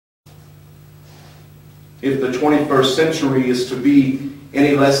If the 21st century is to be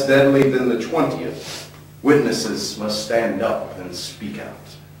any less deadly than the 20th, witnesses must stand up and speak out.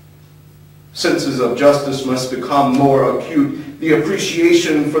 Senses of justice must become more acute. The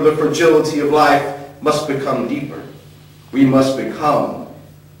appreciation for the fragility of life must become deeper. We must become,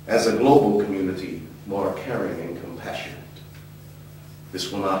 as a global community, more caring and compassionate.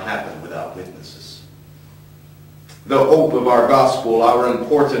 This will not happen without witnesses. The hope of our gospel, our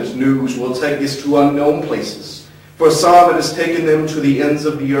important news, will take us to unknown places. For some, it has taken them to the ends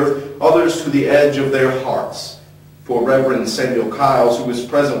of the earth, others to the edge of their hearts. For Reverend Samuel Kiles, who was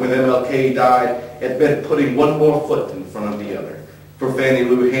present when MLK died, it meant putting one more foot in front of the other. For Fannie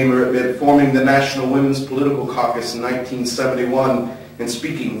Lou Hamer, it meant forming the National Women's Political Caucus in 1971 and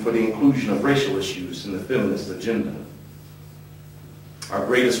speaking for the inclusion of racial issues in the feminist agenda. Our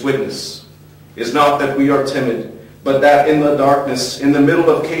greatest witness is not that we are timid, but that in the darkness, in the middle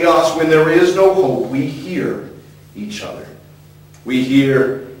of chaos, when there is no hope, we hear each other. We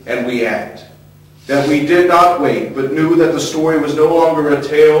hear and we act. That we did not wait, but knew that the story was no longer a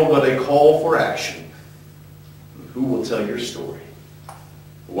tale, but a call for action. Who will tell your story?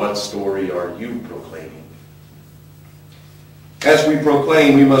 What story are you proclaiming? As we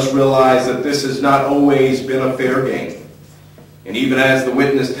proclaim, we must realize that this has not always been a fair game. And even as the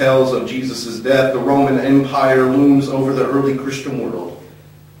witness tells of Jesus' death, the Roman Empire looms over the early Christian world.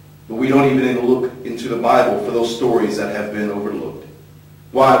 But we don't even look into the Bible for those stories that have been overlooked.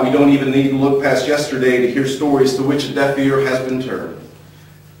 Why? We don't even need to look past yesterday to hear stories to which a deaf ear has been turned.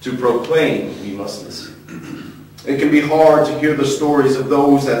 To proclaim, we must listen. It can be hard to hear the stories of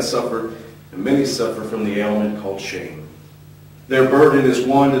those that suffer, and many suffer from the ailment called shame. Their burden is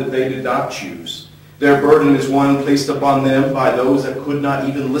one that they did not choose. Their burden is one placed upon them by those that could not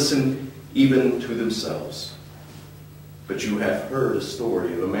even listen even to themselves. But you have heard a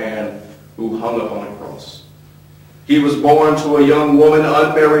story of a man who hung up on a cross. He was born to a young woman,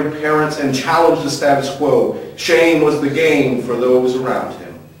 unmarried parents, and challenged the status quo. Shame was the game for those around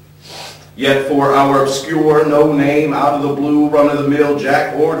him. Yet for our obscure, no-name, out-of-the-blue, run-of-the-mill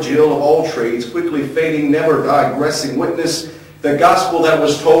Jack or Jill of all trades, quickly fading, never digressing witness, the gospel that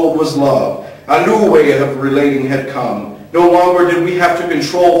was told was love. A new way of relating had come. No longer did we have to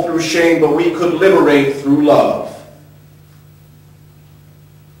control through shame, but we could liberate through love.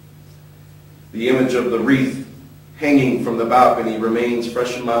 The image of the wreath hanging from the balcony remains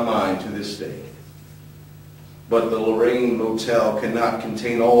fresh in my mind to this day. But the Lorraine Motel cannot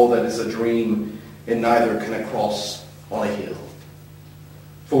contain all that is a dream, and neither can a cross on a hill.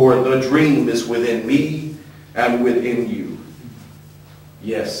 For the dream is within me and within you.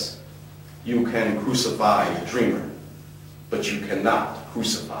 Yes, you can crucify the dreamer, but you cannot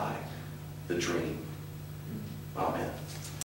crucify the dream. Amen.